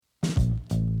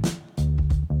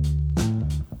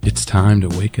It's time to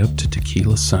wake up to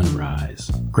tequila sunrise.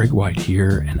 Greg White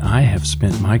here, and I have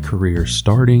spent my career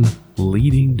starting,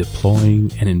 leading,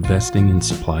 deploying, and investing in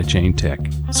supply chain tech.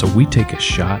 So we take a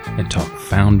shot and talk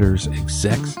founders,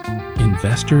 execs,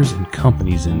 investors, and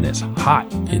companies in this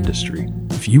hot industry.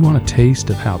 If you want a taste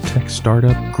of how tech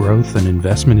startup growth and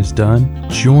investment is done,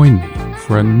 join me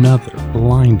for another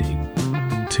blinding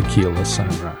tequila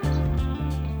sunrise.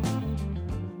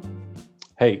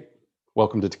 Hey,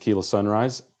 welcome to Tequila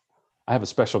Sunrise. I have a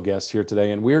special guest here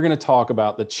today, and we're going to talk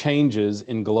about the changes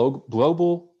in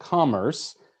global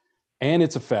commerce and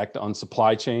its effect on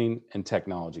supply chain and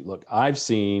technology. Look, I've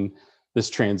seen this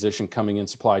transition coming in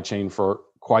supply chain for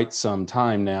quite some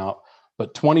time now,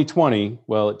 but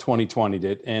 2020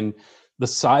 did, and the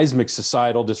seismic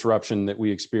societal disruption that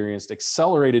we experienced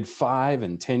accelerated 5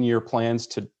 and 10-year plans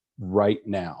to right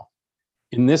now.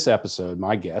 In this episode,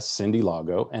 my guest, Cindy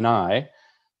Lago, and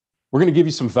we're going to give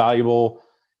you some valuable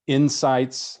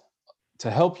insights to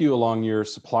help you along your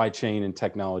supply chain and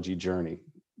technology journey.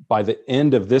 By the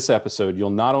end of this episode,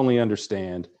 you'll not only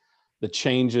understand the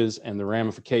changes and the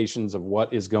ramifications of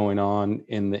what is going on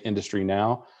in the industry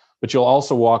now, but you'll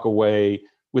also walk away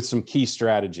with some key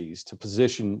strategies to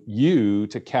position you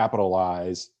to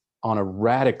capitalize on a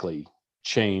radically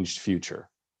changed future.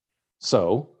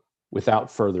 So,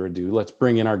 without further ado, let's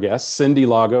bring in our guest, Cindy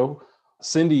Lago.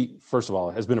 Cindy, first of all,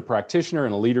 has been a practitioner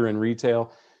and a leader in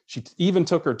retail. She even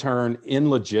took her turn in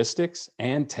logistics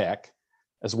and tech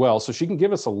as well. So she can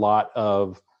give us a lot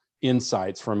of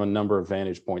insights from a number of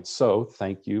vantage points. So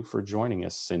thank you for joining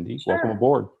us, Cindy. Sure. Welcome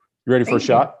aboard. You ready for a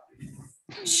shot?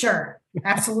 Sure,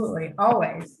 absolutely,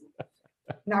 always.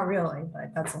 Not really,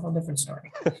 but that's a whole different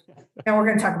story. And we're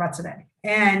going to talk about today.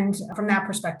 And from that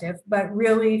perspective, but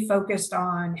really focused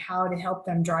on how to help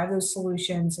them drive those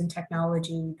solutions and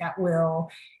technology that will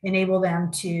enable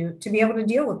them to be able to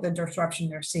deal with the disruption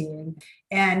they're seeing.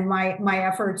 And my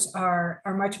efforts are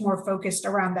much more focused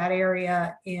around that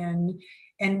area and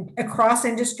across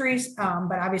industries,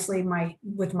 but obviously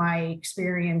with my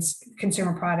experience,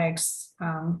 consumer products,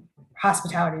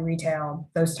 hospitality, retail,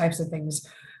 those types of things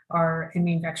are in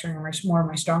manufacturing are more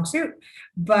my strong suit.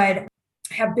 But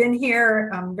have been here.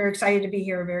 I'm very excited to be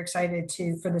here, very excited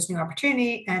for this new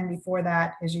opportunity. And before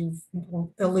that, as you've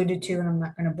alluded to, and I'm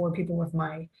not going to bore people with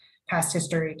my past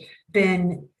history,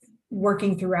 been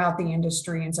working throughout the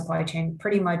industry and supply chain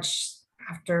pretty much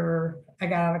after I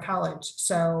got out of college.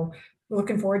 So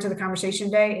looking forward to the conversation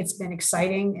today. It's been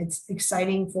exciting. It's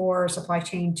exciting for supply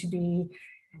chain to be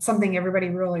something everybody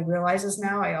really realizes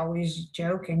now. I always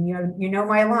joke, and you know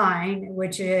my line,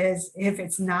 which is if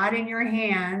it's not in your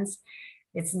hands,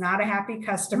 it's not a happy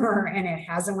customer, and it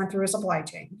hasn't went through a supply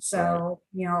chain. So,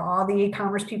 all the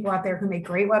e-commerce people out there who make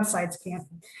great websites can't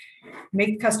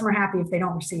make the customer happy if they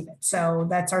don't receive it. So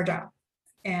that's our job.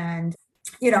 And,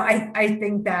 I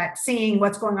think that seeing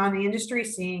what's going on in the industry,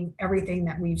 seeing everything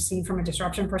that we've seen from a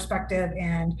disruption perspective,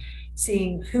 and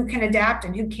seeing who can adapt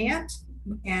and who can't,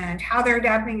 and how they're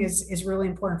adapting is really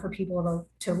important for people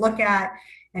to look at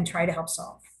and try to help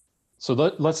solve. So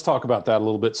let's talk about that a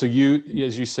little bit. So you,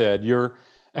 as you said, your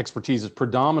expertise is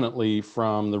predominantly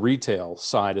from the retail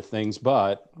side of things,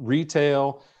 but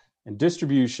retail and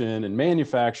distribution and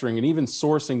manufacturing and even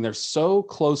sourcing, they're so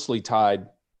closely tied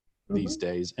these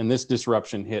days. And this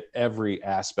disruption hit every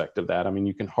aspect of that. I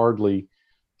mean,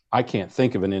 I can't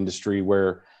think of an industry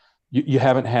where you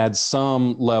haven't had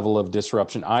some level of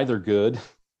disruption, either good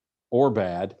or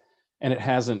bad, and it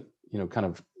hasn't, kind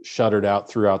of shuttered out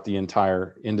throughout the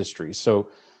entire industry.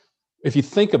 So if you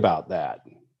think about that,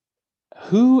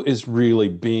 who is really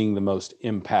being the most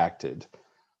impacted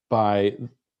by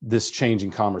this change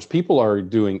in commerce? People are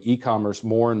doing e-commerce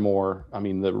more and more. I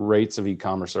mean, the rates of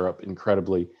e-commerce are up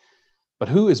incredibly, but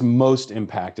who is most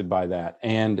impacted by that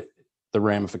and the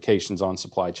ramifications on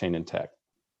supply chain and tech?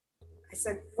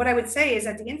 What I would say is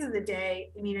at the end of the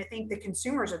day, I think the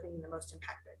consumers are being the most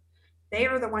impacted. They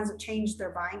are the ones that change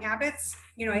their buying habits.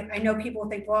 I know people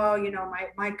think, well,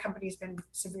 my company's been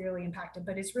severely impacted,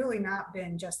 but it's really not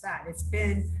been just that. It's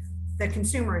been the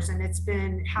consumers, and it's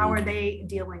been how are they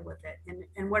dealing with it,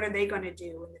 and what are they going to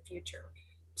do in the future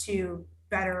to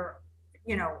better,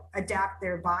 adapt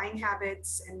their buying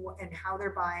habits and how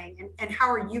they're buying, and how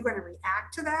are you going to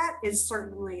react to that is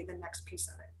certainly the next piece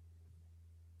of it.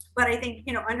 But I think,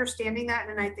 understanding that,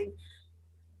 and I think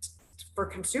for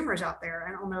consumers out there,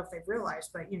 I don't know if they've realized,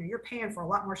 but, you're paying for a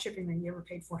lot more shipping than you ever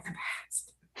paid for in the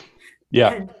past.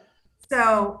 Yeah.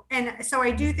 And so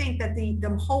I do think that the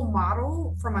whole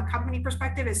model from a company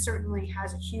perspective certainly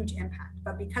has a huge impact,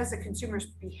 but because the consumer's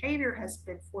behavior has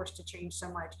been forced to change so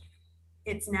much,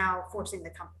 it's now forcing the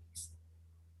companies.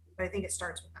 but I think it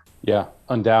starts with that. Yeah,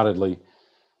 undoubtedly.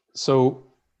 So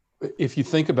if you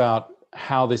think about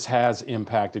how this has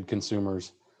impacted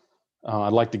consumers,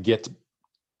 I'd like to get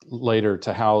later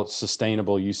to how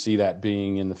sustainable you see that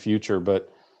being in the future.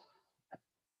 But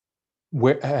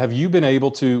where have you been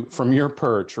able to, from your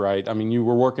perch, right? I mean, you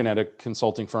were working at a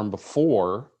consulting firm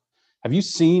before. Have you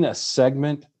seen a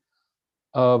segment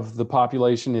of the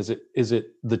population? Is it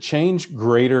the change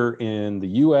greater in the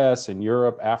US and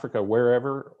Europe, Africa,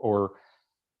 wherever? Or,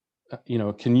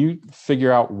 can you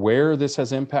figure out where this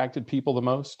has impacted people the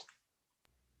most?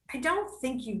 I don't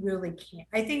think you really can.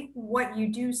 I think what you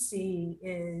do see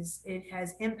is it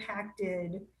has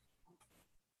impacted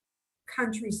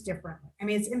countries differently. I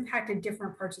mean, it's impacted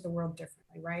different parts of the world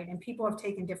differently, right? And people have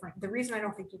taken different, the reason I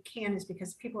don't think you can is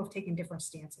because people have taken different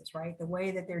stances, right? The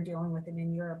way that they're dealing with it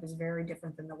in Europe is very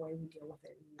different than the way we deal with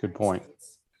it in the Good United point.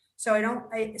 States. So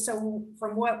so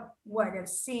from what I've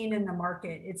seen in the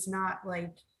market, it's not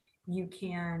like you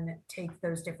can take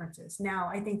those differences. Now,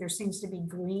 I think there seems to be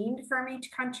gleaned from each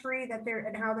country that they're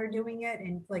and how they're doing it.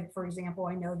 And like, for example,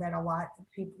 I know that a lot of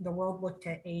people, the world looked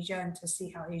at Asia and to see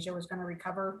how Asia was going to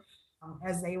recover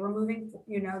as they were moving,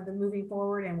 moving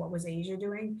forward and what was Asia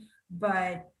doing.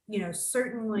 But,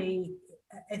 certainly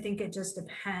I think it just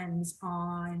depends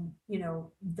on,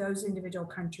 those individual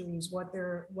countries, what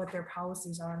their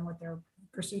policies are and what their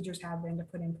procedures have been to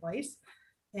put in place.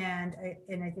 And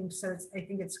I think so.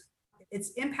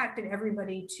 It's impacted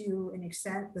everybody to an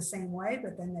extent the same way,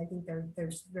 but then I think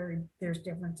there's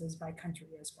differences by country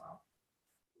as well.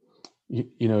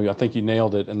 I think you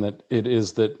nailed it, and that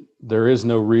there is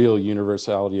no real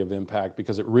universality of impact,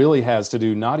 because it really has to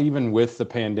do not even with the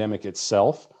pandemic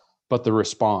itself, but the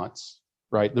response,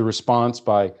 right? The response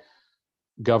by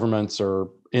governments or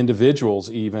individuals,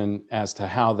 even, as to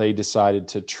how they decided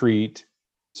to treat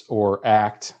or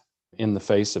act in the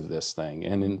face of this thing.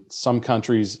 And in some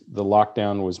countries, the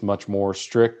lockdown was much more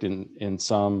strict, and in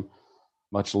some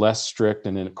much less strict.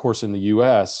 And then, of course, in the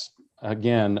US,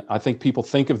 again, I think people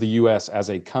think of the US as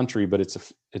a country, but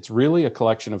it's really a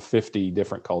collection of 50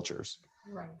 different cultures.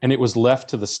 Right. And it was left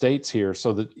to the states here,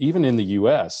 so that even in the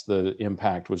US, the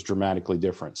impact was dramatically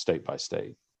different state by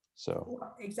state. So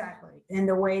exactly. And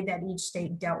the way that each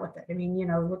state dealt with it. I mean,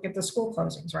 look at the school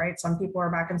closings, right? Some people are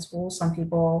back in school, some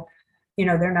people, they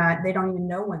don't even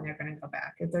know when they're going to go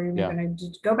back, if they're even going to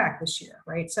go back this year,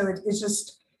 right? So it's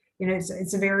just,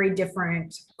 it's a very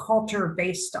different culture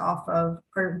based off of,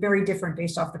 or very different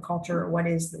based off the culture, what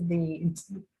is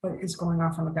going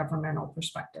on from a governmental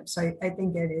perspective. So I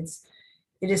think that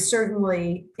it has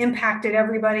certainly impacted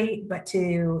everybody, but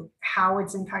to how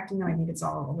it's impacting them, I think it's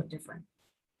all a little bit different.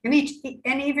 And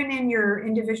even in your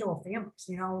individual families,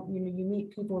 you meet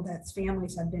people that's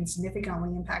families have been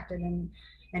significantly impacted,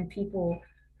 and people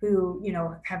who,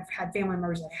 have had family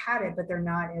members that had it, but they're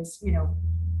not as,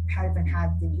 haven't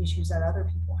had the issues that other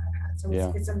people have had. So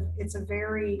it's a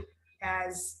very,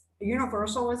 as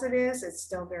universal as it is, it's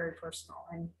still very personal.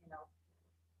 And,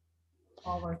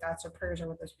 all our thoughts or prayers are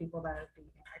with those people that are being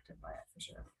impacted by it, for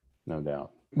sure. No doubt.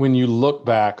 When you look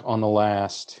back on the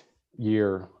last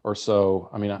year or so,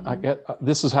 I mean, I get,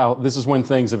 this is when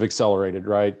things have accelerated,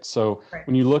 right? So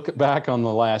when you look back on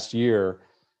the last year,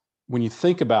 when you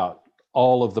think about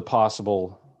all of the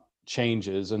possible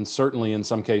changes, and certainly in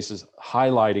some cases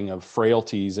highlighting of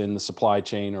frailties in the supply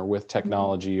chain or with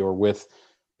technology or with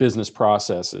business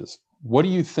processes, what do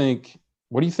you think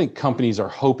companies are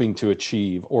hoping to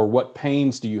achieve, or what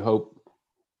pains do you hope,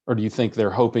 or do you think they're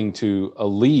hoping to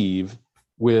alleviate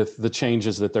with the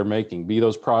changes that they're making, be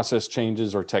those process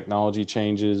changes or technology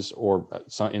changes, or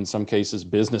in some cases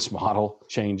business model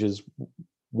changes?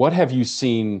 What have you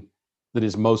seen that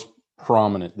is most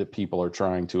prominent that people are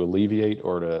trying to alleviate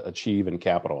or to achieve and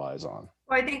capitalize on?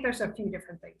 Well, I think there's a few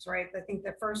different things, right? I think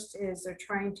the first is they're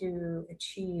trying to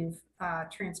achieve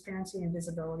transparency and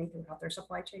visibility throughout their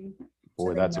supply chain.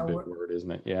 Boy, that's a big word,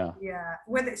 isn't it? Yeah. Yeah.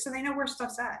 So they know where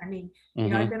stuff's at. I mean,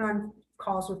 I've been on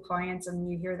calls with clients and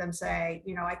you hear them say,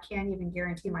 I can't even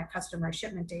guarantee my customer a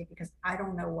shipment date because I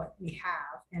don't know what we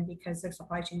have. And because the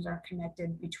supply chains aren't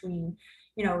connected between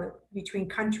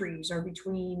countries or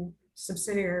between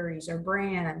subsidiaries or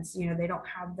brands, they don't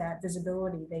have that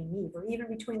visibility they need, or even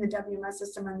between the WMS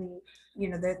system and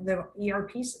the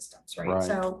ERP systems, right?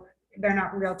 So they're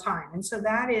not real time. And so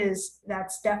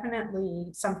that's definitely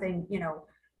something,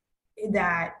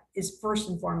 that is first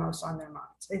and foremost on their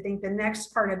minds. I think the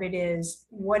next part of it is,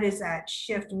 what does that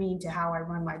shift mean to how I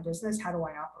run my business? How do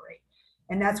I operate?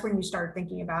 And that's when you start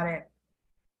thinking about it,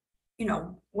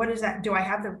 what is that? Do I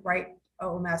have the right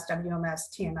OMS, WMS,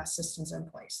 TMS systems in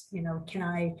place? Can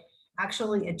I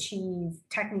actually achieve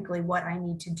technically what I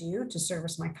need to do to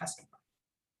service my customer.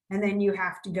 And then you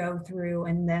have to go through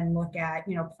and then look at,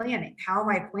 planning. How am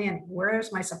I planning?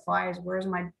 Where's my supplies? Where's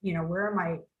my, where are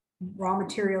my raw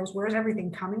materials? Where's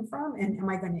everything coming from? And am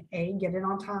I going to A, get it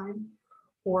on time?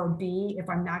 Or B, if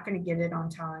I'm not going to get it on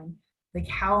time, like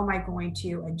how am I going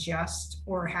to adjust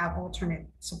or have alternate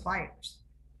suppliers?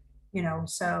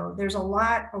 So there's a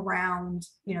lot around,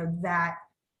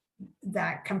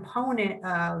 that component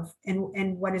of,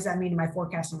 and what does that mean to my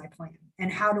forecast and my plan?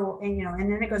 And how do,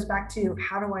 and then it goes back to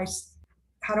how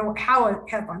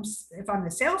if I'm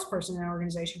the salesperson in an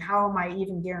organization, how am I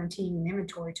even guaranteeing an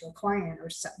inventory to a client or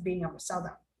being able to sell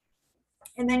them?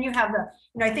 And then you have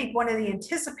I think one of the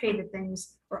anticipated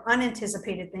things or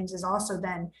unanticipated things is also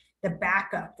then the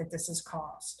backup that this has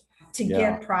caused to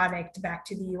get product back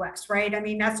to the US, right? I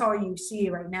mean, that's all you see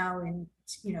right now in,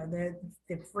 the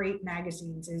freight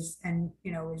magazines is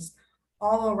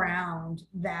all around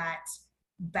that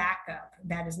backup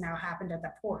that has now happened at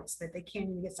the ports, that they can't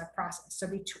even get stuff processed. So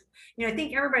I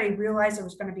think everybody realized there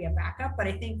was going to be a backup, but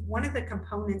I think one of the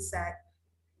components that,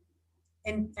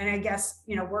 and I guess,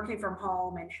 working from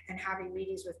home and having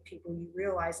meetings with people, you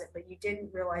realize it, but you didn't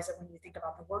realize it when you think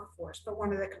about the workforce. But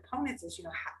one of the components is,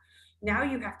 now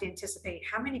you have to anticipate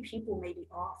how many people may be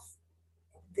off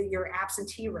your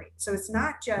absentee rate. So it's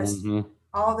not just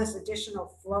all this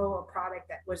additional flow of product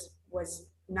that was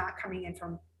not coming in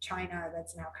from China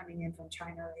that's now coming in from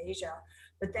China or Asia.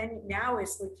 But then now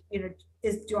it's like,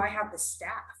 do I have the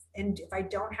staff? And if I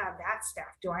don't have that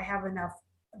staff, do I have enough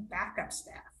backup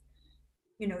staff,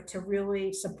 to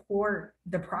really support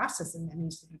the processing that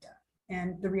needs to be done?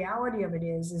 And the reality of it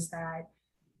is that,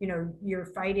 you're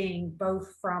fighting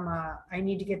both from I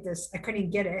need to get this, I couldn't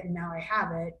get it and now I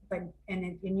have it,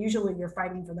 and usually you're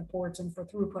fighting for the ports and for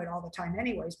throughput all the time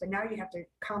anyways, but now you have the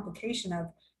complication of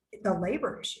the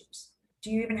labor issues.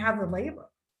 Do you even have the labor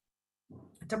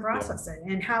to process it?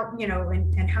 And how,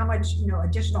 and how much,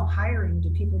 additional hiring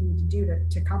do people need to do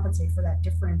to compensate for that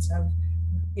difference of,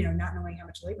 not knowing how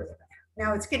much labor they're going to have?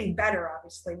 Now it's getting better,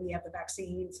 obviously. We have the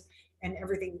vaccines and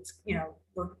everything's,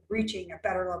 we're reaching a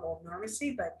better level of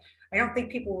normalcy, but I don't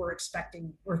think people were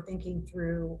expecting or thinking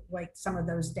through like some of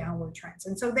those downward trends.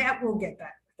 And so that will get better.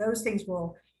 Those things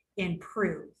will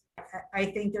improve. I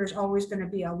think there's always going to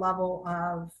be a level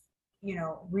of,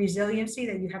 resiliency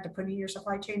that you have to put in your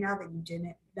supply chain now that you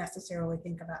didn't necessarily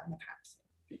think about in the past.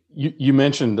 You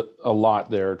mentioned a lot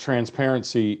there,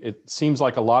 transparency. It seems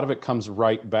like a lot of it comes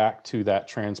right back to that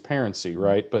transparency,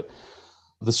 right? But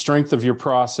the strength of your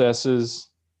processes,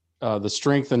 the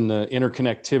strength and the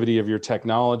interconnectivity of your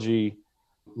technology,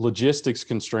 logistics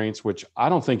constraints, which I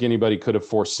don't think anybody could have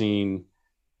foreseen,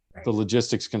 the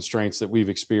logistics constraints that we've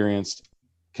experienced,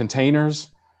 containers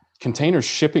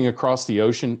shipping across the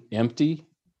ocean empty,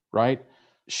 right?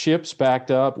 Ships backed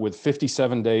up with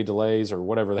 57-day delays or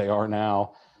whatever they are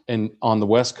now. And on the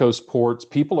West Coast ports,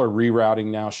 people are rerouting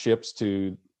now ships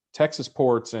to Texas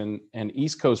ports and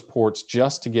East Coast ports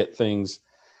just to get things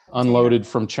unloaded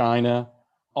from China.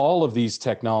 All of these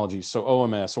technologies, so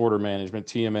OMS, order management,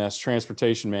 TMS,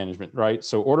 transportation management, right?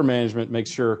 So order management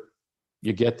makes sure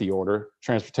you get the order.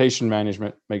 Transportation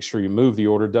management makes sure you move the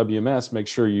order. WMS makes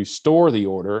sure you store the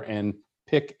order and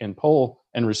pick and pull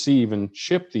and receive and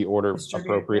ship the order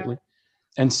appropriately.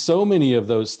 Yeah. And so many of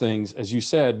those things, as you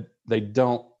said, they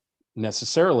don't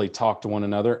necessarily talk to one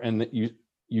another, and that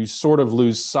you sort of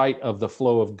lose sight of the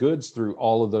flow of goods through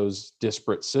all of those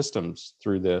disparate systems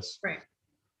through this. Right.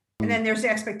 And then there's the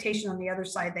expectation on the other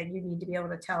side that you need to be able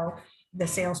to tell the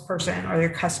salesperson or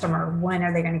your customer, when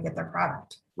are they going to get their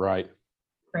product? Right.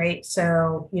 Right.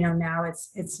 So, now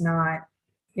it's not,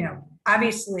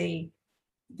 obviously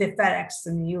the FedEx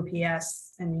and the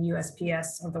UPS and the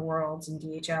USPS of the worlds and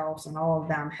DHLs and all of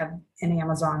them have, and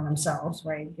Amazon themselves,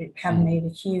 right, have made a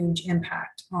huge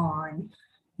impact on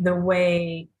the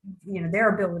way, their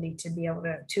ability to be able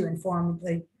to inform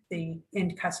the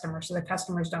end customer. So the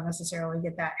customers don't necessarily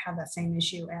have that same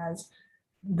issue as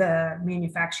the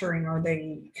manufacturing or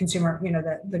the consumer,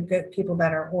 the good people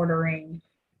that are ordering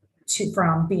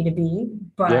from B2B,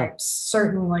 but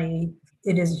certainly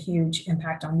it is a huge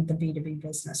impact on the B2B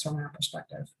business from that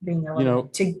perspective, being able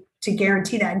to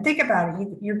guarantee that. And think about it,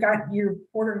 you're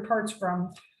ordering parts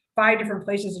from 5 different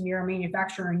places and you're a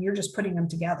manufacturer and you're just putting them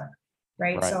together.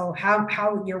 Right. So how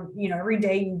you're, every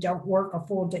day you don't work a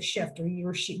full shift, or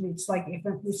it's just like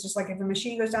if a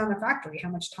machine goes down in the factory, how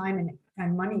much time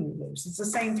and money you lose. It's the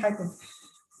same type of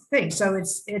thing. So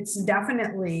it's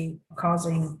definitely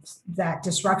causing that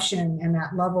disruption and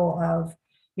that level of,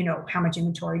 how much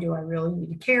inventory do I really need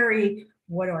to carry?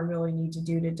 What do I really need to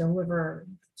do to deliver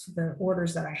the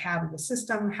orders that I have in the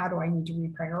system? How do I need to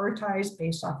reprioritize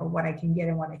based off of what I can get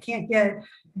and what I can't get?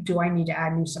 Do I need to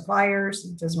add new suppliers?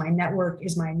 Is my network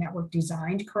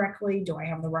designed correctly? Do I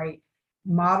have the right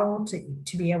model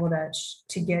to be able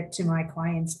to get to my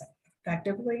clients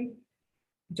effectively?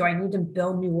 Do I need to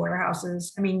build new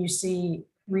warehouses? I mean, you see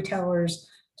retailers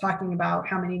talking about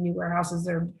how many new warehouses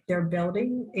they're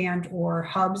building and or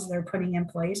hubs they're putting in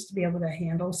place to be able to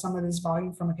handle some of this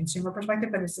volume from a consumer perspective,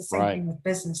 but it's the same thing with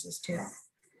businesses too.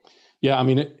 Yeah, I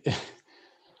mean,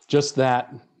 just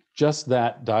that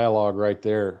dialogue right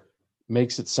there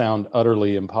makes it sound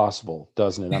utterly impossible,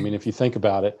 doesn't it? I mean, if you think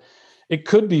about it, it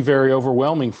could be very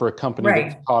overwhelming for a company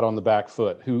that's caught on the back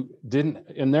foot, who didn't,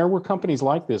 and there were companies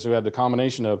like this who had the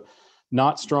combination of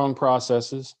not strong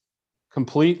processes,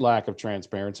 complete lack of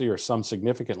transparency or some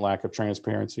significant lack of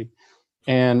transparency,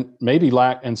 and maybe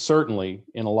and certainly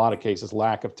in a lot of cases,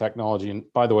 lack of technology. And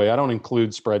by the way, I don't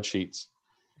include spreadsheets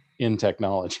in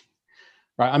technology,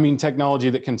 right? I mean, technology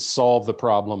that can solve the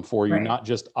problem for you, not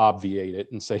just obviate it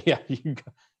and say, yeah,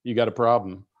 you got a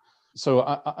problem. So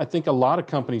I think a lot of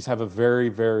companies have a very,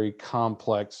 very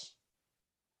complex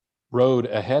road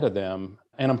ahead of them.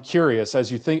 And I'm curious, as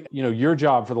you think, your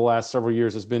job for the last several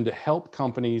years has been to help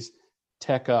companies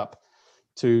tech up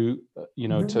to,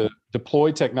 to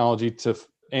deploy technology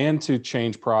and to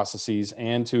change processes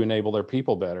and to enable their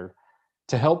people better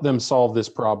to help them solve this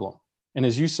problem. And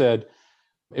as you said,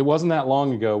 it wasn't that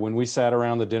long ago when we sat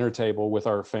around the dinner table with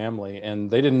our family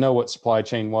and they didn't know what supply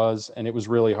chain was, and it was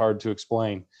really hard to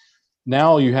explain.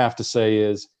 Now all you have to say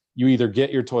is you either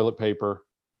get your toilet paper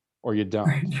or you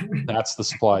don't. That's the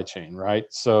supply chain, right?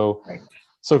 So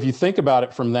if you think about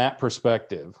it from that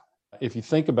perspective, if you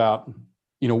think about,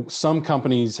 some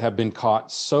companies have been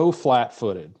caught so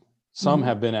flat-footed. Some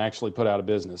have been actually put out of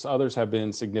business. Others have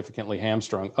been significantly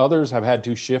hamstrung. Others have had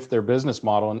to shift their business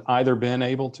model and either been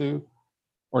able to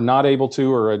or not able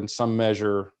to, or in some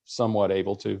measure, somewhat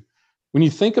able to. When you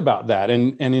think about that,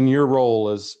 and in your role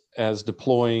as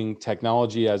deploying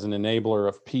technology as an enabler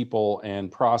of people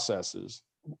and processes,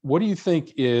 what do you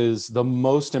think is the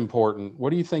most important? What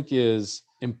do you think is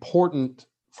important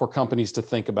for companies to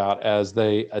think about as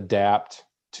they adapt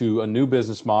to a new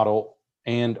business model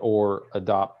and or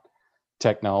adopt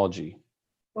technology?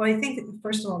 Well, I think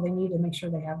first of all, they need to make sure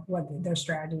they have what their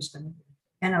strategy is going to be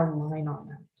and align on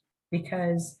that.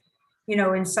 Because,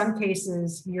 in some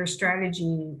cases, your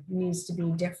strategy needs to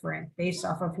be different based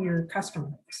off of your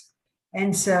customers.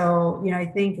 And so, I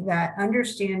think that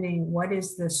understanding what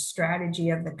is the strategy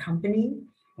of the company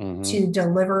to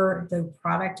deliver the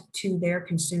product to their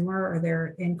consumer or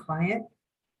their end client,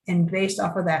 and based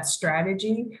off of that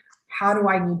strategy, how do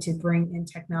I need to bring in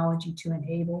technology to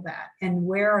enable that? And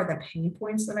where are the pain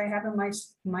points that I have in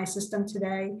my system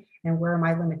today? And where are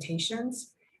my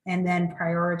limitations? And then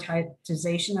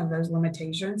prioritization of those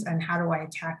limitations and how do I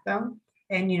attack them?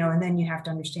 And, and then you have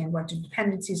to understand what the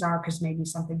dependencies are, because maybe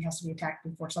something has to be attacked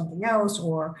before something else,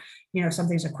 or,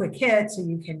 something's a quick hit, so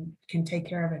you can take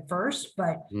care of it first.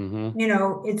 But,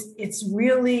 it's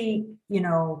really,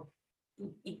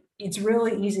 it's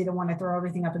really easy to want to throw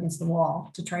everything up against the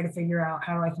wall to try to figure out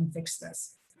how I can fix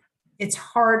this. It's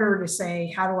harder to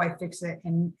say, how do I fix it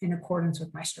in accordance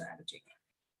with my strategy?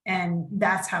 And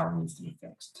that's how it needs to be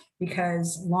fixed,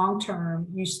 because long-term,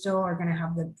 you still are going to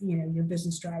have your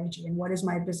business strategy. And what is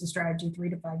my business strategy 3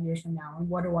 to 5 years from now? And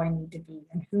what do I need to be?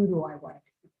 And who do I want to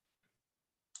be?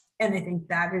 And I think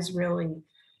that is really,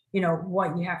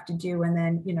 what you have to do. And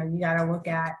then, you got to look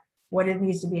at what it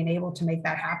needs to be enabled to make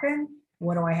that happen.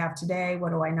 What do I have today?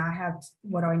 What do I not have?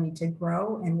 What do I need to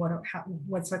grow? And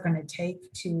what's it going to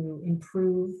take to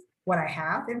improve what I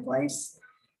have in place?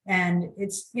 And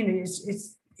it's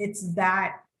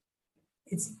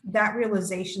that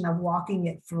realization of walking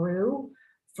it through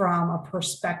from a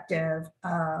perspective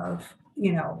of,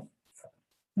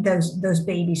 those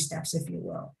baby steps, if you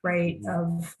will, right?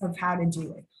 Of how to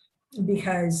do it.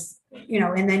 Because,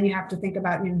 and then you have to think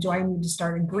about, do I need to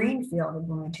start a greenfield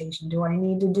implementation? Do I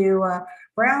need to do a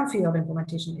brownfield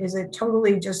implementation? Is it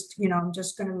totally just, I'm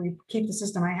just going to keep the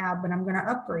system I have, but I'm going to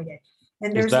upgrade it?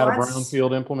 And is that a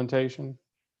brownfield implementation?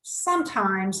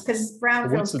 Sometimes, because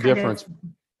brownfield. What's the difference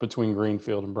between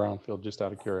greenfield and brownfield, just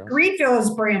out of curiosity? Greenfield is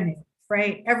brand new,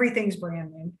 right? Everything's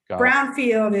brand new.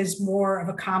 Brownfield is more of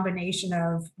a combination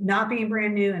of not being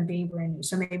brand new and being brand new.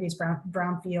 So maybe it's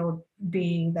brownfield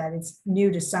being that it's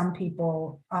new to some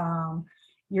people.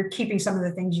 You're keeping some of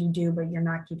the things you do, but you're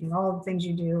not keeping all of the things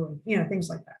you do, and things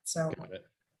like that. So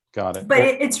got it.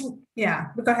 But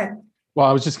but go ahead. Well,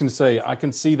 I was just going to say, I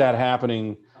can see that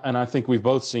happening. And I think we've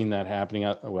both seen that happening.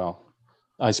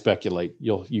 I speculate.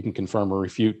 You can confirm or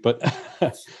refute, but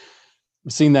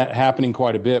I've seen that happening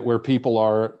quite a bit where people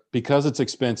are, because it's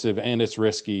expensive and it's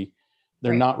risky,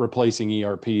 they're Right. not replacing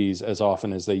ERPs as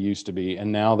often as they used to be.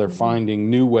 And now they're Mhm. finding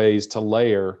new ways to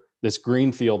layer this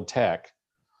greenfield tech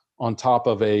on top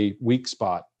of a weak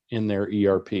spot in their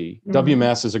ERP. Mhm.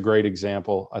 WMS is a great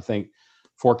example. I think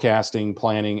forecasting,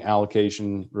 planning,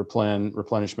 allocation,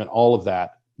 replenishment, all of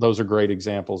that, those are great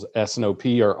examples.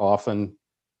 S&OP are often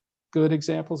good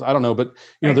examples. I don't know, but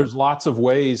Right. there's lots of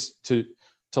ways to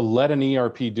let an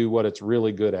ERP do what it's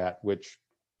really good at, which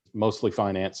mostly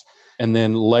finance, and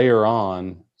then layer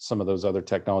on some of those other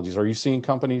technologies. Are you seeing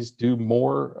companies do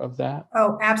more of that?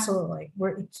 Oh, absolutely.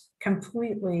 It's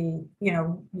completely,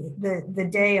 the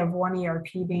day of one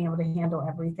ERP being able to handle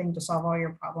everything to solve all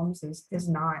your problems is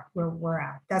not where we're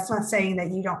at. That's not saying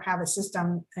that you don't have a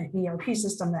system, an ERP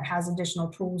system that has additional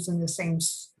tools in the same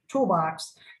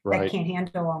toolbox that Right. can't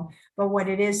handle them. But what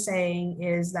it is saying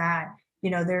is that,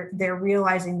 they're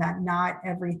realizing that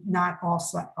not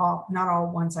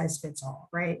all one size fits all,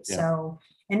 right? Yeah. So,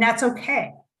 and that's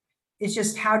okay. It's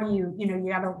just how do you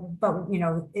gotta, but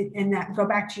in that, go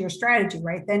back to your strategy,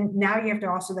 right? Then now you have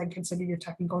to also then consider your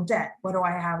technical debt. What do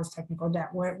I have as technical debt?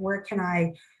 Where can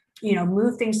I,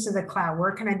 move things to the cloud?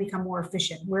 Where can I become more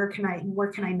efficient? Where can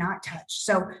I not touch?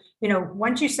 So,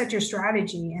 once you set your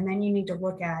strategy, and then you need to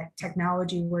look at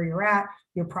technology where you're at,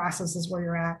 your processes where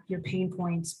you're at, your pain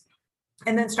points,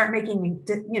 and then start making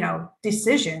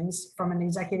decisions from an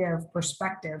executive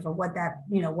perspective of what that,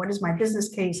 what is my business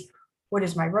case, what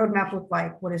does my roadmap look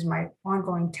like, what is my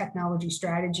ongoing technology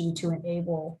strategy to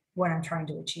enable what I'm trying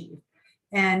to achieve.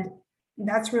 And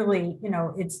that's really,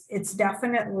 it's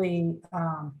definitely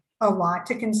a lot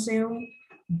to consume,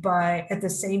 but at the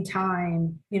same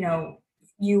time,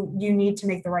 you need to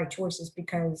make the right choices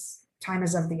because time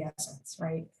is of the essence,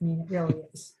 right? I mean, it really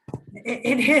is.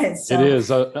 It is. It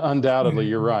is undoubtedly.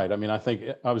 You're right. I mean,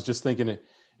 I was just thinking,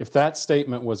 if that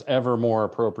statement was ever more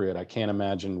appropriate, I can't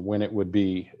imagine when it would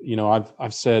be.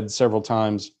 I've said several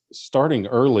times, starting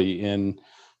early in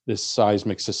this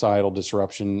seismic societal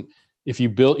disruption, if you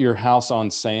built your house on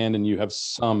sand and you have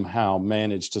somehow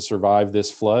managed to survive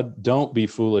this flood, don't be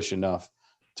foolish enough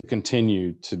to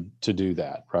continue to do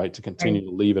that, right? To continue to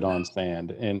leave it on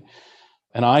sand.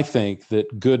 And I think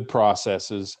that good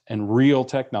processes and real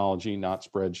technology, not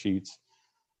spreadsheets,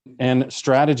 and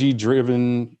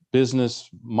strategy-driven business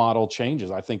model changes,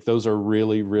 I think those are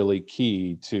really, really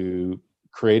key to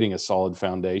creating a solid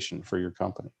foundation for your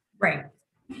company. Right.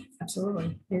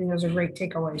 Absolutely. I think those are great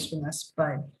takeaways from this,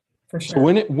 but for sure.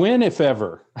 So when, if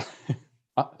ever,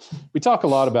 we talk a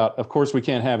lot about, of course, we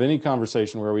can't have any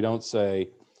conversation where we don't say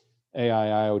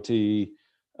AI, IoT,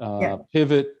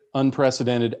 pivot,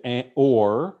 unprecedented,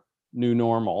 or new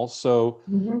normal. So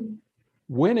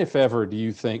when, if ever, do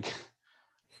you think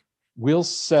we'll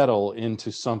settle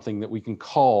into something that we can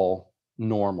call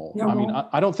normal? I mean,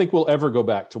 I don't think we'll ever go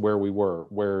back to where we were,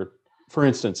 where, for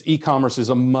instance, e-commerce is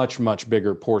a much, much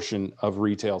bigger portion of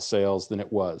retail sales than it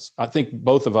was. I think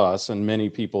both of us and many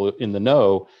people in the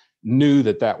know knew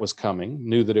that was coming,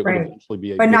 knew that it would eventually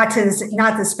be but not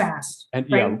this fast. And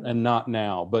and not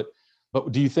now. But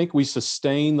do you think we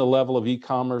sustain the level of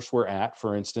e-commerce we're at,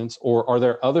 for instance, or are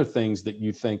there other things that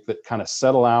you think that kind of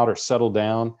settle out or settle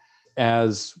down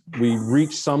as we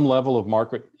reach some level of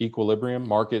market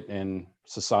and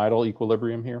societal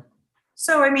equilibrium here?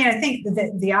 So, I mean, I think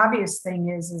the obvious thing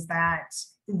is that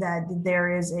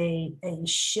there is a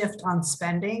shift on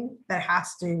spending that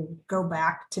has to go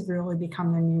back to really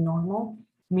become the new normal,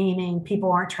 meaning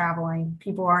people aren't traveling,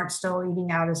 people aren't still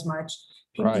eating out as much.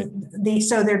 Right.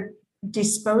 So their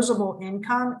disposable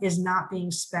income is not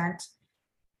being spent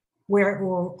where it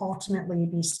will ultimately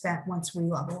be spent once we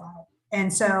level out.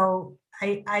 And so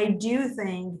I do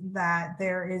think that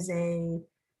there is a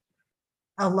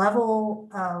level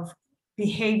of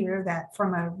behavior that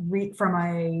from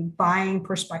a buying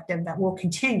perspective that will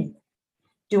continue.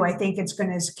 Do I think it's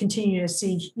going to continue to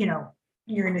see,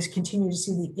 you're going to continue to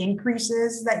see the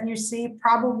increases that you see?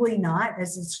 Probably not,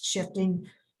 as it's shifting.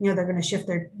 They're going to shift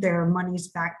their monies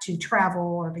back to travel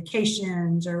or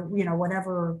vacations or,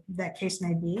 whatever that case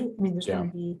may be. I mean, there's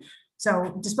going to be,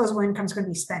 so disposable income is going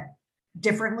to be spent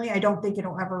differently. I don't think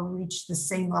it'll ever reach the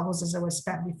same levels as it was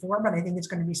spent before, but I think it's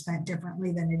going to be spent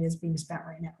differently than it is being spent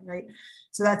right now, right?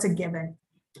 So that's a given,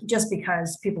 just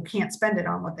because people can't spend it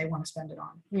on what they want to spend it on,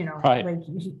 Right.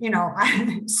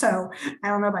 So I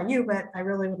don't know about you, but I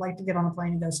really would like to get on a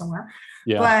plane and go somewhere.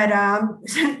 Yeah.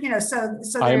 But,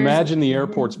 so I imagine the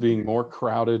airports being more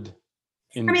crowded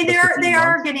in I mean, just a few they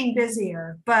are months? getting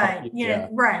busier, but Yeah.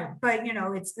 right. But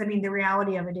it's, I mean, the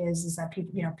reality of it is that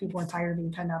people, people are tired of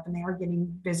being penned up and they are getting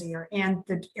busier. And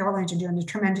the airlines are doing a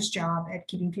tremendous job at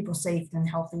keeping people safe and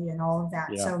healthy and all of that.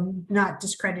 Yeah. So not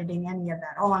discrediting any of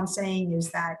that. All I'm saying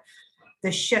is that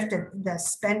the shift of the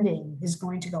spending is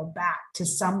going to go back to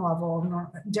some level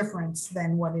of difference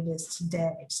than what it is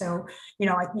today. So, you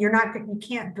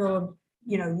can't build,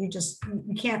 you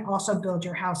can't also build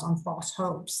your house on false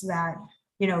hopes that,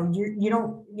 you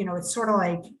don't, it's sort of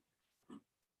like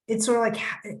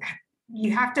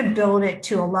you have to build it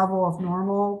to a level of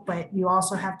normal, but you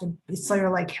also have to, it's sort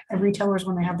of like retailers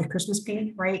when they have the Christmas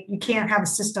peak, right? You can't have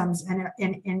systems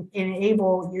and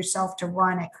enable yourself to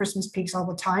run at Christmas peaks all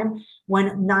the time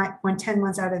when 10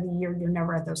 months out of the year, you're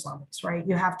never at those levels, right?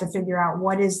 You have to figure out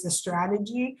what is the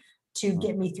strategy to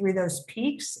get me through those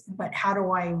peaks, but how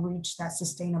do I reach that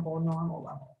sustainable normal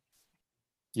level?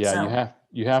 Yeah, So,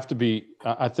 you have to be,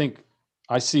 I think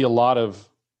I see a lot of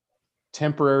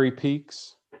temporary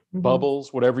peaks,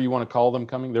 bubbles, whatever you want to call them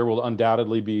coming. There will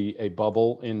undoubtedly be a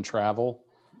bubble in travel,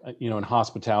 in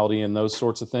hospitality and those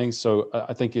sorts of things. So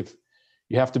I think if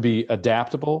you have to be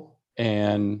adaptable,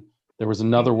 and there was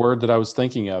another word that I was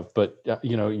thinking of, but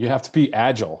you have to be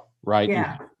agile, right?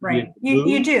 Yeah, right.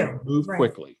 You do move right.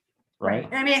 quickly. Right.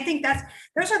 I mean, I think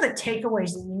those are the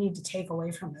takeaways that you need to take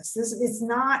away from this. It's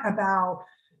not about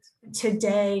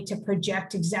today to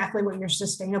project exactly what your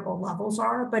sustainable levels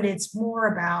are, but it's more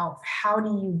about how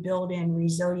do you build in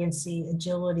resiliency,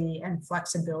 agility, and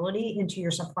flexibility into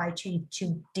your supply chain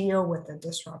to deal with the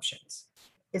disruptions.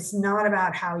 It's not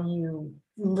about how you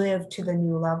live to the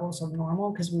new levels of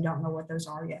normal, because we don't know what those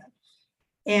are yet.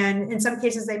 And in some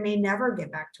cases, they may never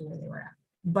get back to where they were at,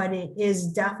 but it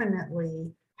is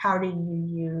definitely how do you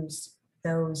use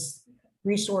those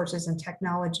resources and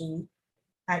technology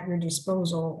at your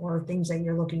disposal, or things that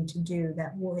you're looking to do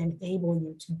that will enable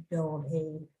you to build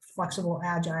a flexible,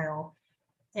 agile,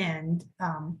 and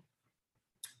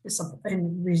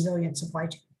resilient supply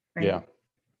chain. Right?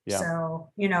 Yeah. So,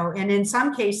 and in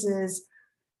some cases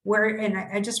and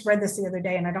I just read this the other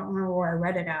day and I don't remember where I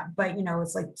read it at, but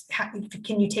it's like,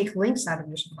 can you take links out of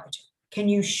your supply chain? Can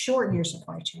you shorten your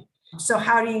supply chain? So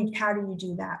how do you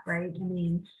do that? Right. I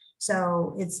mean,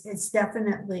 so it's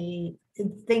definitely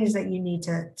things that you need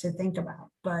to think about,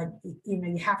 but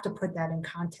you have to put that in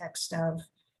context of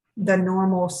the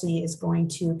normalcy is going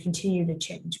to continue to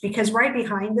change, because right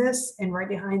behind this and right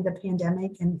behind the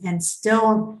pandemic and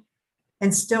still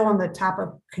on the top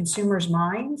of consumers'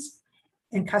 minds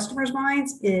and customers'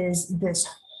 minds is this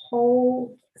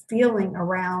whole feeling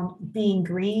around being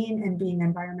green and being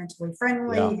environmentally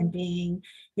friendly and being,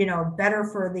 better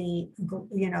for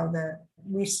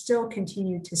we still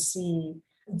continue to see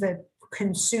the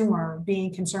consumer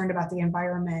being concerned about the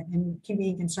environment and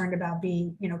being concerned about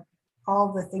being,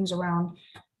 all the things around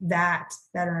that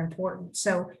are important.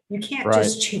 So you can't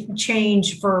just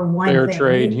change for one fair thing.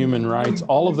 Trade, human rights,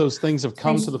 all of those things have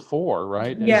come to the fore,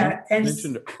 right? Yeah. As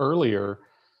you mentioned earlier,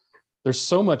 there's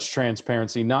so much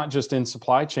transparency, not just in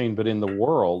supply chain, but in the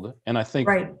world. And I think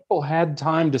people had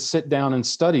time to sit down and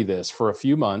study this for a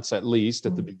few months, at least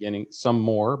at the beginning, some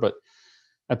more, but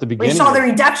at the beginning. We saw the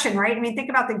reduction, right? I mean,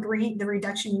 think about the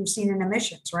reduction you've seen in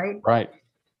emissions, right? Right.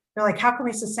 They're like, how can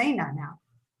we sustain that now?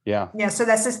 Yeah. Yeah. So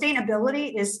that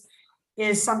sustainability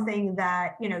is something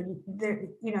that,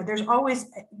 there's always,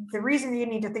 the reason you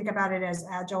need to think about it as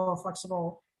agile,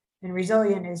 flexible, and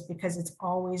resilient is because it's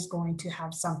always going to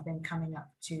have something coming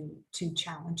up to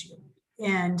challenge you.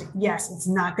 And yes, it's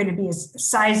not going to be as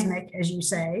seismic as you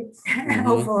say,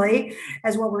 hopefully,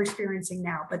 as what we're experiencing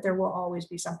now, but there will always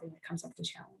be something that comes up to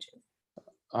challenge you.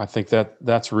 I think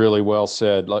that's really well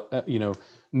said.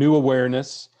 New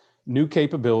awareness, new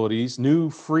capabilities, new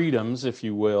freedoms, if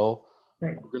you will.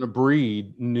 Right. We're going to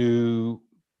breed new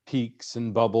peaks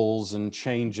and bubbles and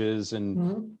changes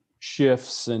and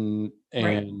shifts and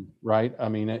right. I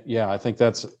mean, I think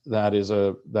that's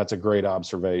a great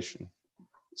observation.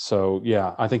 So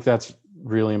yeah, I think that's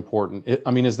really important.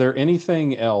 Is there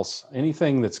anything else,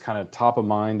 anything that's kind of top of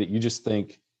mind that you just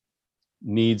think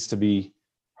needs to be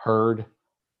heard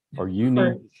or you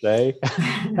need to say?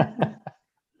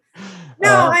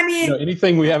 No,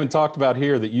 anything we haven't talked about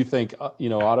here that you think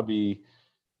ought to be.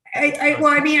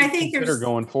 I think there's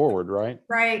going forward, right?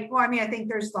 Right. Well, I think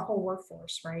there's the whole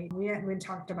workforce, right? We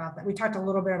talked about that. We talked a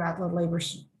little bit about the labor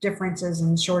differences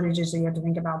and shortages that you have to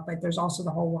think about, but there's also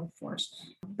the whole workforce.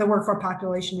 The workforce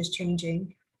population is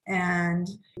changing, and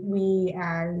we,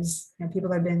 as people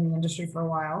that have been in the industry for a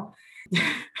while,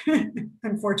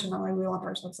 unfortunately, we lump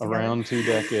ourselves together. Around 2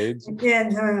 decades.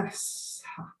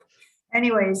 And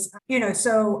Anyways,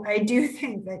 so I do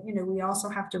think that, we also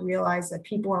have to realize that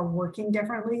people are working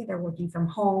differently. They're working from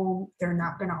home. They're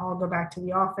not going to all go back to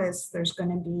the office. There's going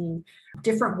to be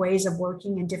different ways of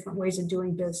working and different ways of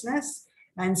doing business.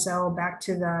 And so back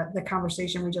to the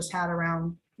conversation we just had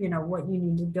around, what you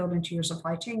need to build into your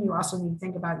supply chain. You also need to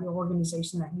think about your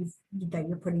organization that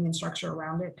you're putting in structure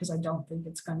around it, because I don't think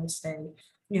it's going to stay,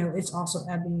 it's also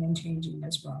ebbing and changing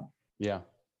as well. Yeah.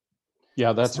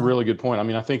 Yeah, that's a really good point. I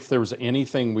mean, I think if there was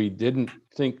anything we didn't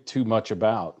think too much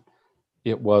about,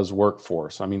 it was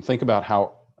workforce. I mean, think about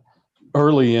how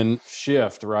early in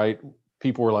shift, right?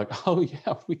 People were like, oh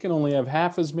yeah, we can only have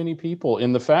half as many people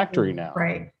in the factory now.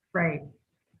 Right.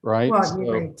 Well, so,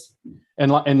 you're right.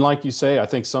 And like you say, I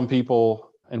think some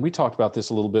people, and we talked about this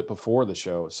a little bit before the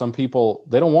show, some people,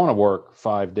 they don't want to work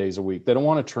 5 days a week. They don't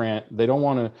want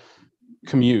to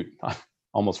commute. I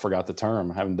almost forgot the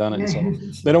term. I haven't done it. So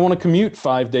they don't want to commute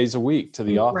 5 days a week to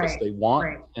the office. They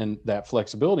want and that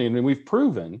flexibility. And we've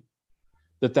proven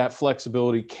that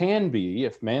flexibility can be,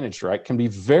 if managed right, can be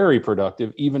very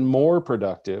productive, even more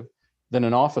productive than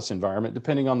an office environment,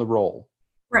 depending on the role.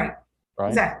 Right.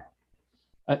 Exactly.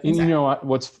 And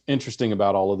what's interesting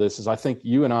about all of this is I think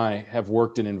you and I have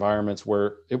worked in environments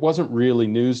where it wasn't really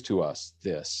news to us.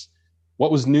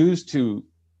 What was news to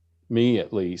me,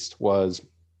 at least, was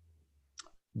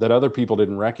that other people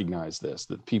didn't recognize this,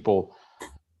 that people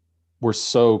were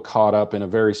so caught up in a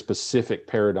very specific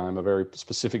paradigm, a very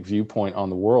specific viewpoint on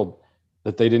the world,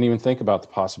 that they didn't even think about the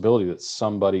possibility that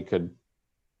somebody could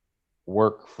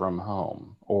work from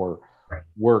home or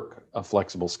work a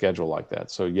flexible schedule like that.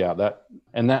 So yeah,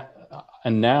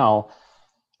 and now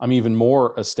I'm even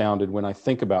more astounded when I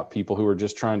think about people who are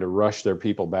just trying to rush their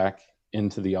people back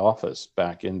into the office,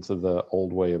 back into the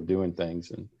old way of doing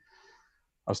things. And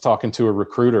I was talking to a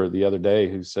recruiter the other day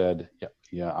who said,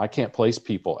 yeah, I can't place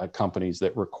people at companies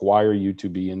that require you to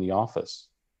be in the office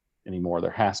anymore.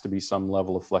 There has to be some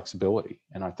level of flexibility.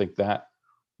 And I think that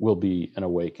will be an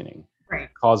awakening,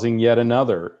 causing yet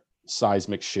another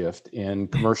seismic shift in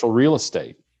commercial real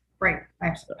estate. Right.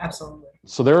 Absolutely.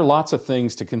 So there are lots of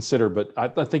things to consider, but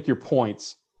I think your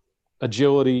points,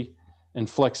 agility and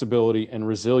flexibility and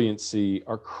resiliency,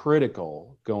 are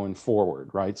critical going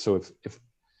forward, right? So if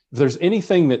there's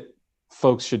anything that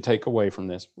folks should take away from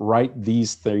this, write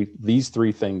these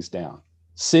three things down.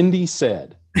 Cindy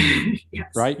said, yes.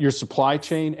 Right? Your supply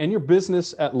chain and your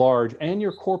business at large and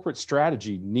your corporate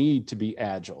strategy need to be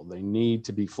agile. They need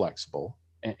to be flexible,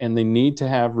 and they need to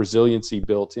have resiliency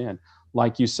built in.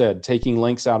 Like you said, taking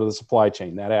links out of the supply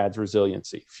chain, that adds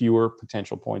resiliency, fewer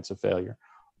potential points of failure.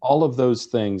 All of those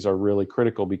things are really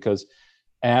critical, because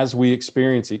as we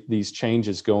experience these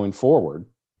changes going forward,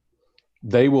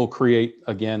 they will create,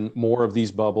 again, more of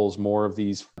these bubbles, more of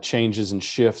these changes and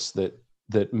shifts that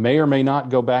may or may not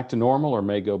go back to normal, or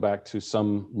may go back to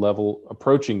some level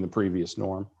approaching the previous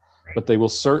norm, but they will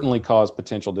certainly cause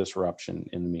potential disruption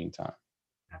in the meantime.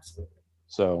 Absolutely.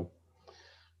 So,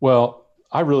 well,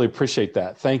 I really appreciate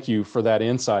that. Thank you for that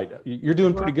insight. You're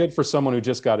doing pretty good for someone who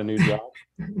just got a new job.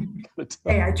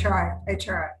 Hey, I try.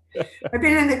 I've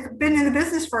been in the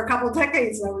business for a couple of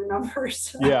decades, I remember.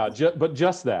 So. Yeah, but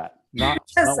just that. Not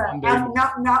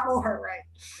more,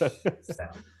 right? So.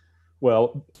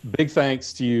 Well, big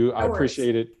thanks to you. I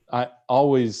appreciate it. I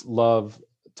always love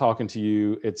talking to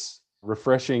you. It's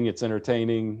refreshing. It's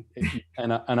entertaining.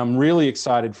 And I'm really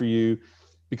excited for you,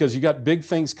 because you got big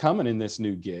things coming in this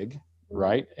new gig,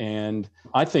 right? And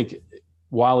I think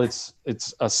while it's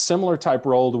a similar type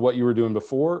role to what you were doing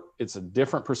before, it's a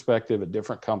different perspective, a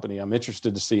different company. I'm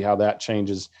interested to see how that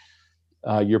changes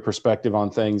your perspective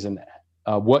on things, and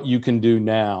what you can do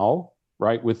now,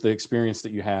 right, with the experience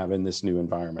that you have in this new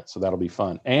environment. So that'll be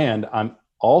fun. And I'm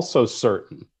also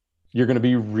certain you're going to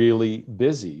be really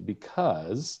busy,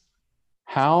 because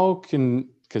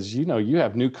you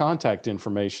have new contact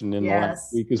information in the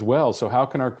last week as well. So how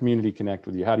can our community connect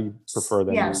with you? How do you prefer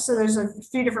that? Yeah, so there's a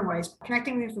few different ways.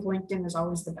 Connecting me with LinkedIn is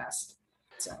always the best.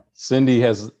 So Cindy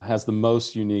has the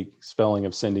most unique spelling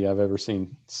of Cindy I've ever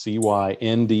seen.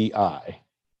 Cyndi,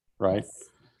 right? Yes.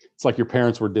 It's like your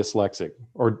parents were dyslexic,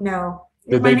 or no.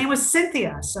 My name was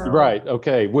Cynthia. So right,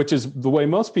 okay, which is the way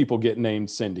most people get named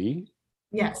Cindy.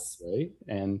 Yes. Right,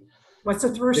 and what's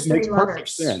the first three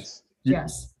letters? Sense.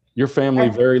 Yes. Your family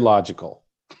very logical.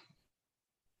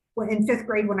 Well, in 5th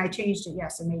grade when I changed it,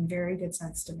 yes, it made very good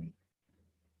sense to me.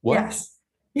 What?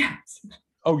 Yes.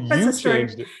 Oh, you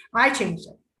changed it. I changed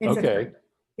it in 5th grade.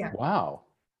 Yeah. Wow.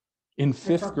 In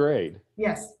 5th grade.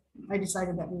 Yes, I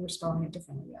decided that we were spelling it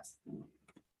differently. Yes.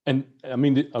 And I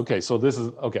mean, okay, so this is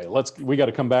okay. We got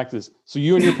to come back to this. So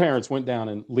you and your parents went down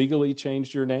and legally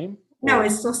changed your name? No,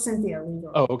 it's still Cynthia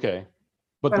legally. Oh, okay.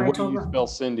 But the I way told you them, spell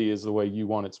Cindy is the way you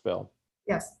want it spelled.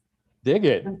 yes, Dig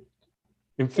it.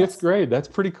 In fifth grade. That's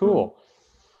pretty cool.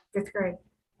 fifth grade.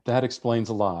 That explains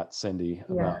a lot, Cindy.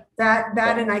 Yeah, About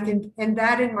that and I can, and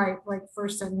that in my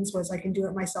first sentence was I can do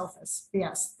it myself.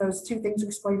 Yes, those two things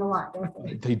explain a lot, don't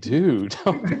they? They do.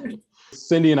 Don't they?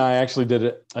 Cindy and I actually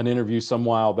did an interview some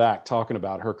while back talking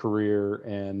about her career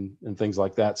and things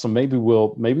like that. So maybe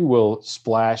we'll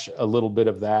splash a little bit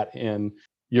of that in.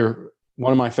 You're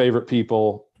one of my favorite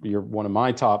people. You're one of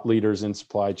my top leaders in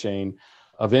supply chain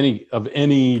of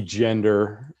any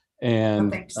gender.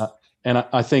 And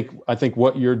I think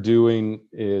what you're doing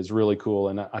is really cool.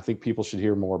 And I think people should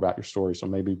hear more about your story. So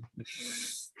maybe.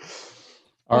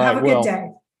 All right. Have a good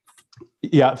day.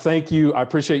 Yeah, thank you. I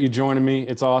appreciate you joining me.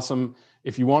 It's awesome.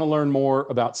 If you want to learn more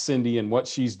about Cindy and what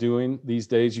she's doing these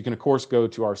days, you can, of course, go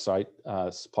to our site,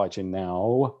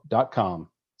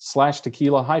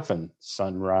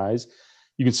 supplychainnow.com/tequila-sunrise.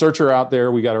 You can search her out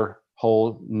there. We got her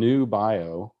whole new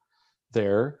bio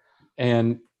there.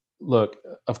 And look,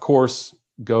 of course,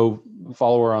 go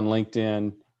follow her on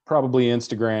LinkedIn, probably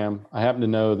Instagram. I happen to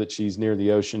know that she's near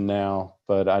the ocean now,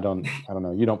 but I don't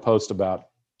know. You don't post about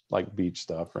like beach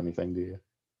stuff or anything, do you?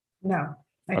 No,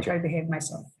 I try to behave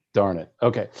myself. Darn it.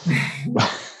 Okay.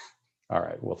 All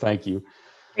right. Well, thank you.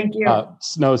 Thank you.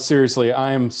 No, seriously,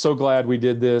 I am so glad we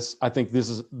did this. I think this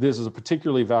is a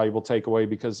particularly valuable takeaway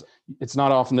because it's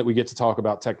not often that we get to talk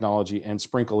about technology and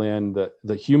sprinkle in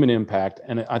the human impact.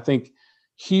 And I think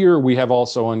here we have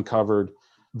also uncovered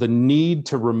the need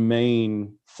to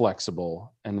remain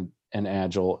flexible and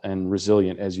agile and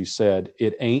resilient. As you said,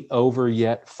 it ain't over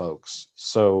yet, folks.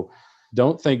 So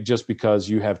don't think just because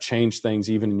you have changed things,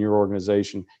 even in your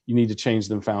organization, you need to change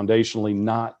them foundationally,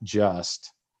 not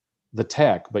just the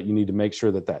tech, but you need to make sure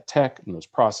that tech and those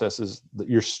processes, that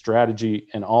your strategy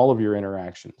and all of your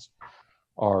interactions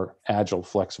are agile,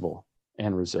 flexible,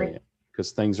 and resilient,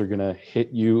 because things are going to hit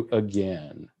you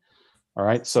again. All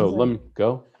right. So let me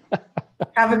go.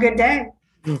 Have a good day.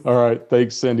 All right.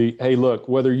 Thanks, Cindy. Hey, look,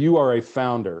 whether you are a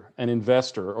founder, an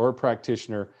investor, or a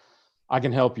practitioner, I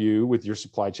can help you with your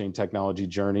supply chain technology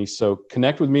journey. So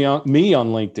connect with me on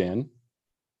LinkedIn.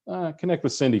 Connect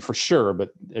with Cindy for sure, but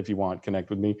if you want, connect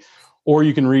with me. Or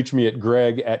you can reach me at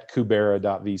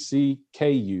greg@kubera.vc,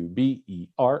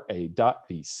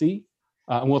 KUBERA.vc.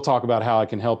 And we'll talk about how I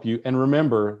can help you. And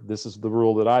remember, this is the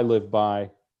rule that I live by.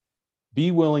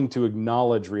 Be willing to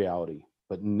acknowledge reality,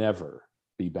 but never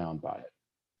be bound by it.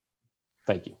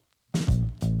 Thank you.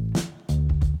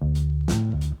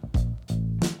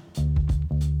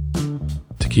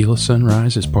 Tequila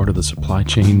Sunrise is part of the Supply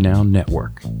Chain Now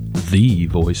network, the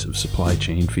voice of supply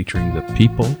chain, featuring the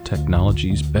people,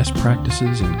 technologies, best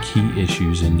practices, and key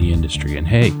issues in the industry. And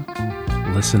hey,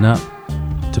 listen up.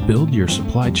 To build your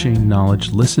supply chain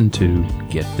knowledge, listen to,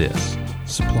 get this,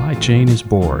 Supply Chain is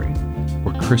Boring,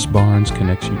 where Chris Barnes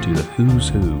connects you to the who's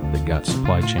who that got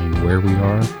supply chain where we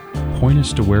are, point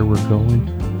us to where we're going,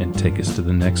 and take us to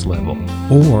the next level.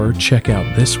 Or check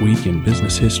out This Week in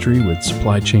Business History with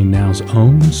Supply Chain Now's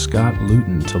own Scott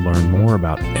Luton to learn more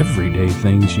about everyday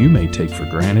things you may take for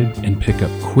granted and pick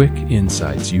up quick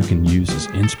insights you can use as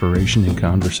inspiration and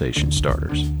conversation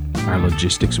starters. Our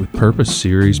Logistics with Purpose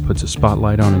series puts a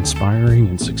spotlight on inspiring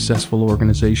and successful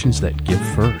organizations that give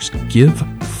first, give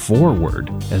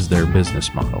forward as their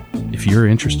business model. If you're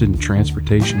interested in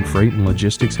transportation, freight, and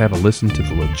logistics, have a listen to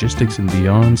the Logistics and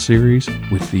Beyond series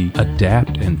with the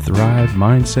Adapt and Thrive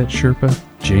Mindset Sherpa,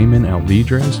 Jamin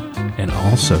Alvidrez, and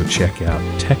also check out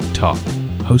Tech Talk,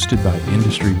 hosted by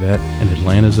industry vet and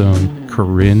Atlanta's own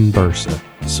Corinne Bursa,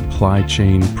 Supply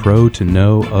Chain Pro to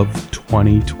Know of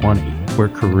 2020, where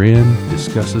Corinne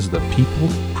discusses the people,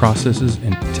 processes,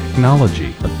 and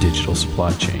technology of digital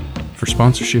supply chain. For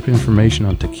sponsorship information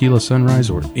on Tequila Sunrise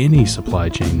or any Supply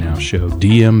Chain Now show,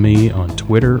 DM me on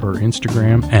Twitter or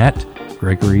Instagram at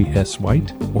Gregory S.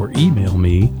 White, or email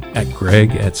me at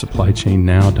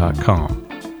greg@supplychainnow.com.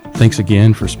 Thanks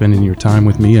again for spending your time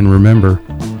with me, and remember,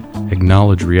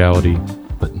 acknowledge reality,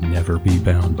 but never be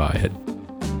bound by it.